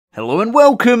Hello and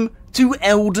welcome to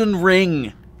Elden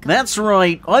Ring. That's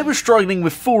right, I was struggling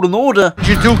with Fallen Order.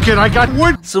 You do, kid, I got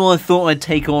wood. So I thought I'd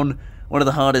take on one of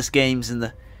the hardest games in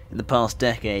the past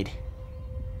decade.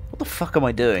 What the fuck am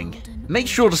I doing? Make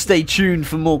sure to stay tuned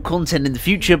for more content in the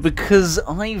future because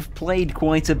I've played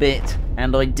quite a bit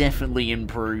and I definitely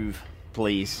improve.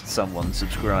 Please, someone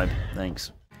subscribe.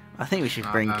 Thanks. I think we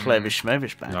should bring Clovis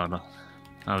Schmovis back. No.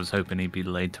 I was hoping he'd be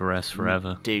laid to rest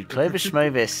forever. Dude, Clovis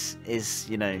Schmovis is,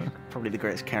 you know, probably the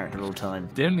greatest character of all time.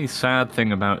 The only sad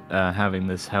thing about having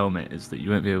this helmet is that you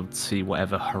won't be able to see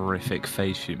whatever horrific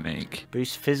face you make.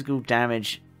 Boost physical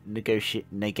damage negation.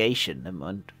 Never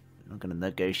mind. I'm not going to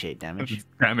negotiate damage.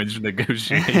 Damage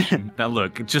negotiation. Now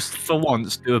look, just for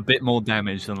once, do a bit more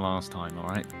damage than last time,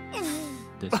 alright?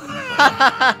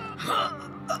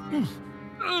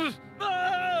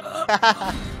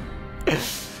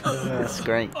 That's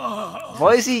great.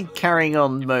 Why is he carrying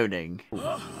on moaning?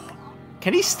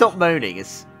 Can he stop moaning?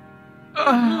 It's...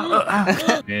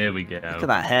 Here we go. Look at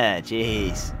that hair,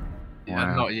 jeez. Yeah,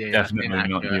 Wow. not you. Definitely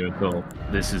not you at all.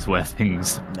 This is where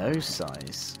things... Nose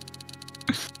size.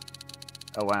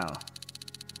 Oh wow.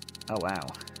 Oh wow.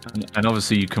 And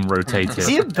obviously you can rotate it Is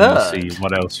he a and bird? see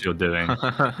what else you're doing.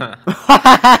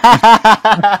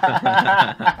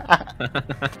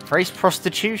 Phrase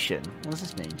prostitution? What does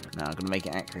this mean? No, I'm gonna make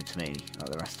it accurate to me, like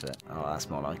the rest of it. Oh, that's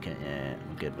more like it. Yeah,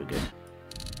 we're good.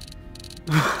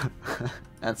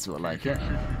 That's more like it.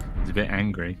 He's a bit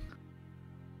angry.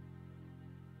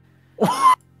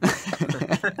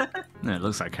 No, it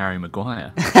looks like Harry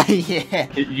Maguire. Yeah.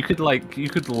 You could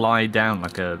lie down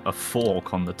like a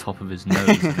fork on the top of his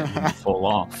nose and it wouldn't fall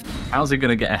off. How's he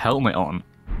gonna get a helmet on?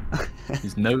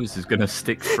 His nose is gonna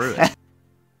stick through it.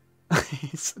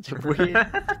 It's such a weird...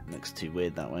 Looks too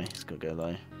weird that way. It's gotta go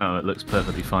low. Oh, it looks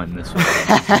perfectly fine this way.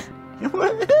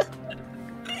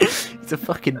 It's a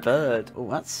fucking bird. Oh,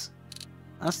 that's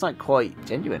like quite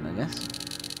genuine, I guess.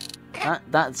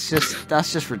 That's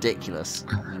just ridiculous.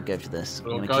 I'm gonna go for this.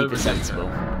 I'm gonna keep it sensible.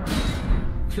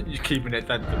 You're keeping it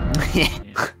sensible. Yeah.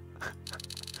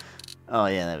 Oh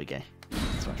yeah, there we go.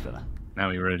 That's much better. Now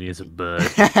he really is a bird.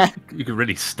 You could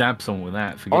really stab someone with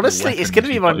that. Forget Honestly, the it's gonna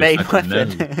be my main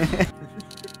weapon.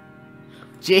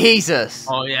 Jesus.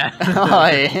 Oh yeah. Oh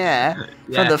yeah.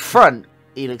 From the front,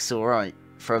 he looks alright.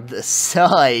 From the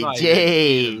side,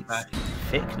 jeez.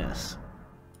 Thickness.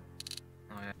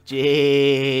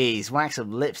 Jeez, wax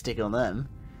some lipstick on them.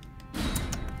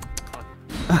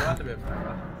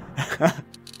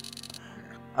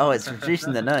 Oh, it's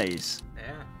reducing the nose.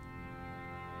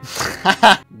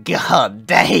 Yeah. God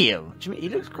damn! Do you mean he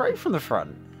looks great from the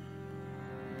front?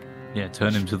 Yeah,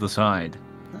 turn him to the side.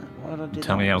 Why did I do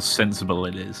Tell that? me how sensible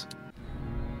it is.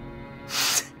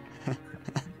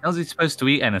 How's he supposed to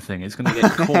eat anything? It's gonna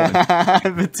get caught.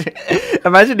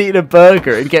 Imagine eating a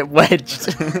burger and get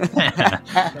wedged.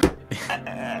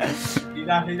 He'd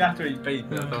have to eat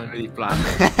pizza, something really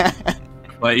flat.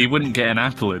 Like he wouldn't get an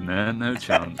apple in there, no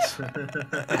chance.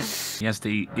 He has to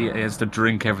eat, he has to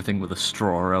drink everything with a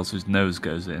straw, or else his nose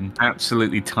goes in.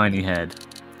 Absolutely tiny head.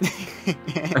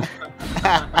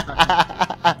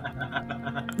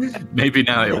 Maybe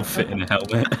now it'll fit in a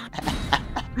helmet.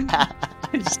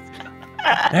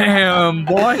 Damn,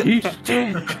 boy, he's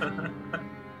thick.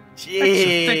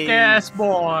 Jeez. Thick ass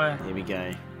boy. Here we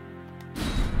go.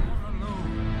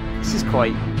 This is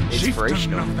quite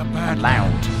inspirational and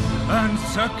loud. And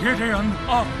Sir Gideon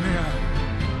Othniel,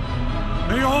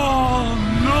 the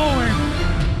all-knowing,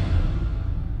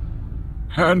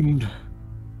 and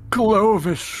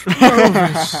Clovis,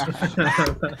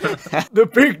 the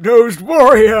big-nosed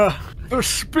warrior, the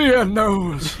spear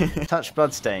nose. Touch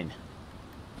bloodstain.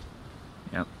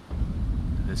 Yep.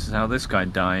 This is how this guy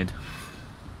died.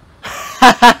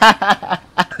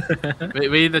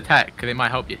 Read the text, because it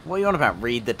might help you. What are you on about?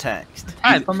 Read the text.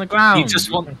 It's on the ground. He just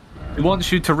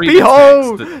wants you to read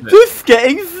Behold, the text. just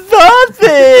getting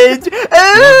started.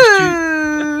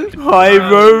 Oh, high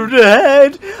road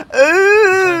ahead.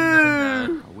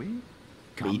 Oh.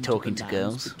 Are you talking to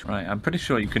girls? Right, I'm pretty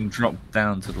sure you can drop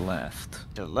down to the left.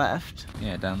 To the left.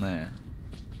 Yeah, down there.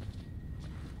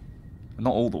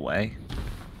 Not all the way.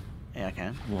 Yeah, I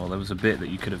can. Well, there was a bit that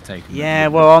you could have taken. Yeah,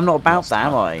 well, I'm not about that,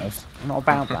 am I? I'm not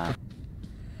about that.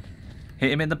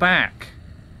 Hit him in the back.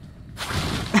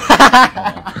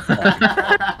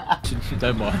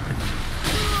 Don't worry.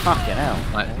 Fucking hell.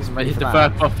 Like, I wasn't ready it's for the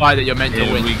that. first fight that you're meant to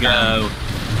Here win. we go.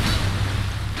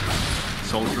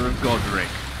 Soldier of Godric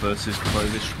versus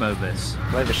Clovis Schmovis.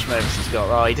 Clovis Schmovis has got...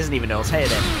 Oh, he doesn't even know what's hitting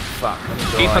him. Fuck.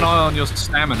 Keep an eye on your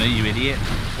stamina, you idiot.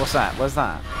 What's that? What's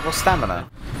that? What's stamina?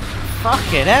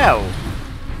 Fucking hell!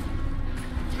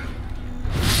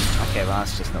 I Okay, well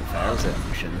that's just not fair, is it?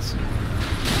 Missions.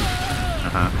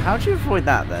 Uh-huh. How do you avoid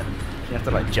that then? You have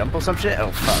to like jump or some shit?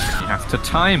 Oh fuck. You have to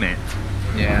time it.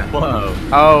 Yeah. Whoa.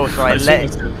 Oh, so I As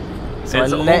let soon him, as- so I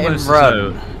it's let him almost as run.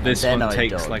 though this and then one I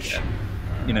takes dodge. like,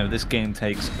 you know, this game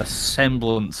takes a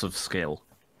semblance of skill.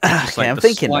 Okay, I'm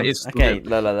thinking. Okay,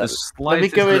 the let me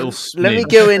go in. slightest Let me smidge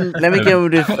go in. Let me go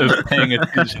with. of paying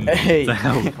attention Hey. to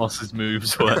how the boss's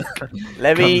moves work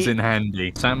Let me. comes in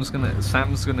handy. Sam's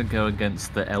gonna go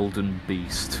against the Elden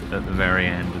Beast at the very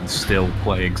end and still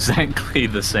play exactly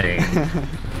the same.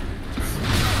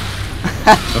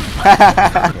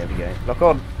 There we go. Lock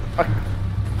on.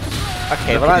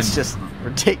 Okay, well that's just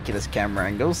ridiculous camera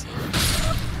angles.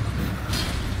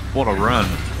 What a run!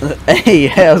 Hey,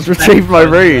 I was retrieving my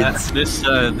runes. This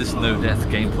no death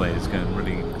gameplay is going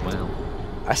really well.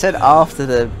 I said after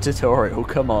the tutorial.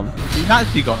 Come on. You've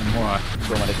actually got more.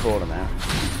 Go on the corner now.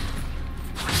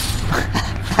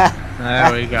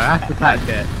 There we go. That's the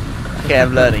tactic. Okay,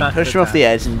 I'm learning. Push him off the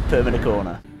edge and put him in a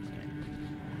corner.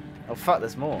 Oh fuck,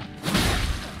 there's more.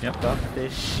 Yep. Fuck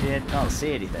this shit. Can't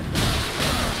see anything.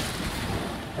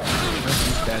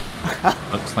 He's dead.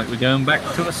 Looks like we're going back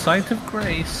to a site of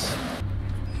grace.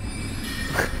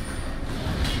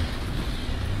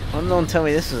 Well, no one tell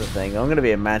me this was a thing. I'm gonna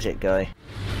be a magic guy.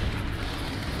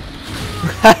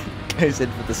 Goes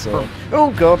in for the sword.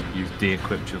 Oh god! You've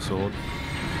de-equipped your sword.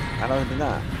 How do I do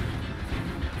that?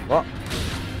 What?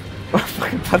 I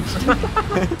fucking punched him.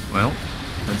 Well,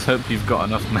 let's hope you've got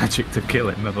enough magic to kill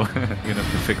him, otherwise you're gonna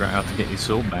have to figure out how to get your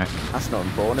sword back. That's not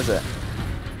important, is it?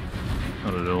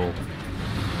 Not at all.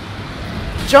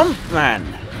 Jump, man!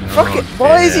 Fuck it!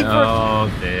 Why is he? Oh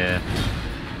dear.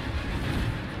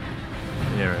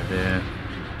 Dear oh dear.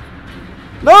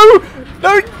 No!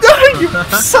 No! No! You're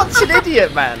such an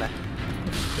idiot, man!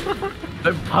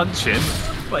 Don't punch him!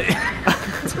 Wait.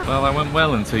 Well, that went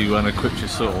well until you unequipped your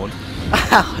sword.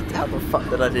 How the fuck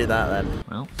did I do that then?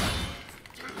 Well,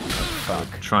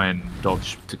 Fuck. try and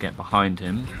dodge to get behind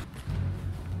him.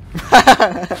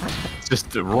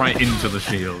 Just right into the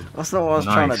shield. That's not what I was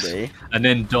trying to do. And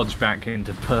then dodge back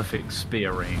into perfect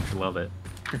spear range. Love it.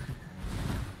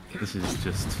 This is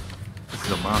a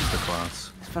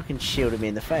masterclass. He's fucking shielded me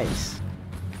in the face.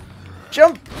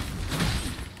 Jump!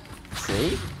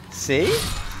 See? See?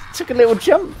 Took a little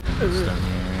jump.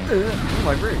 Oh,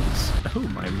 my runes. Oh,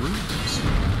 my runes.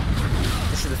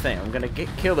 This is the thing. I'm gonna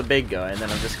kill the big guy, and then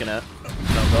I'm just gonna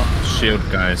jump off. Shield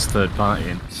guy is third party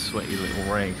in sweaty little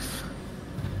wraith.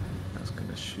 That's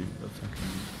gonna shoot the fucking.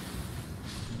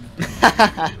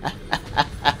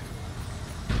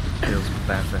 Feels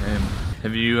bad for him.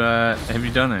 Have you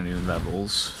done any of the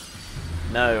levels?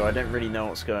 No, I don't really know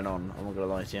what's going on. I'm not gonna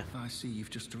lie to you. I see you've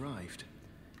just arrived.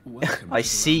 I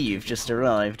see you've just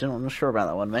arrived. I'm not sure about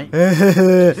that one, mate.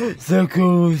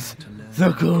 Circles.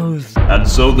 Circles. And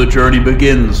so the journey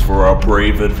begins for our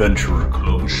brave adventurer,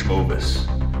 Clovis Schmovis.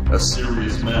 A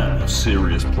serious man of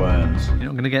serious plans. You're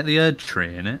not gonna get the Erd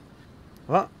tree in it.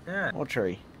 What? Yeah. What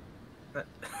tree?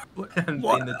 What? In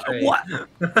the tree. What?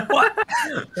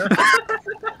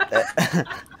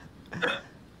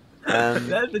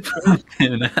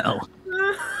 In hell.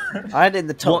 I had it in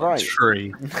the top What right.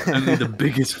 tree? Only the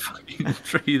biggest fucking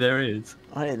tree there is.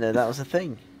 I didn't know that was a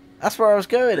thing. That's where I was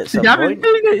going at some You haven't point.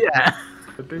 seen it yet.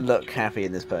 Look happy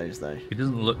in this pose, though. He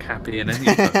doesn't look happy in any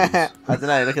of those. I don't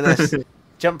know. Look at this.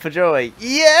 Jump for joy.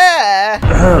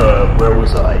 Yeah! Where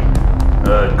was I?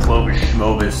 Clovis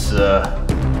Schmovis,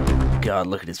 God,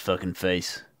 look at his fucking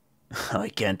face. I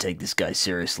can't take this guy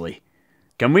seriously.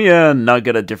 Can we, not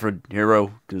get a different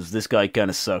hero? Because this guy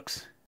kinda sucks.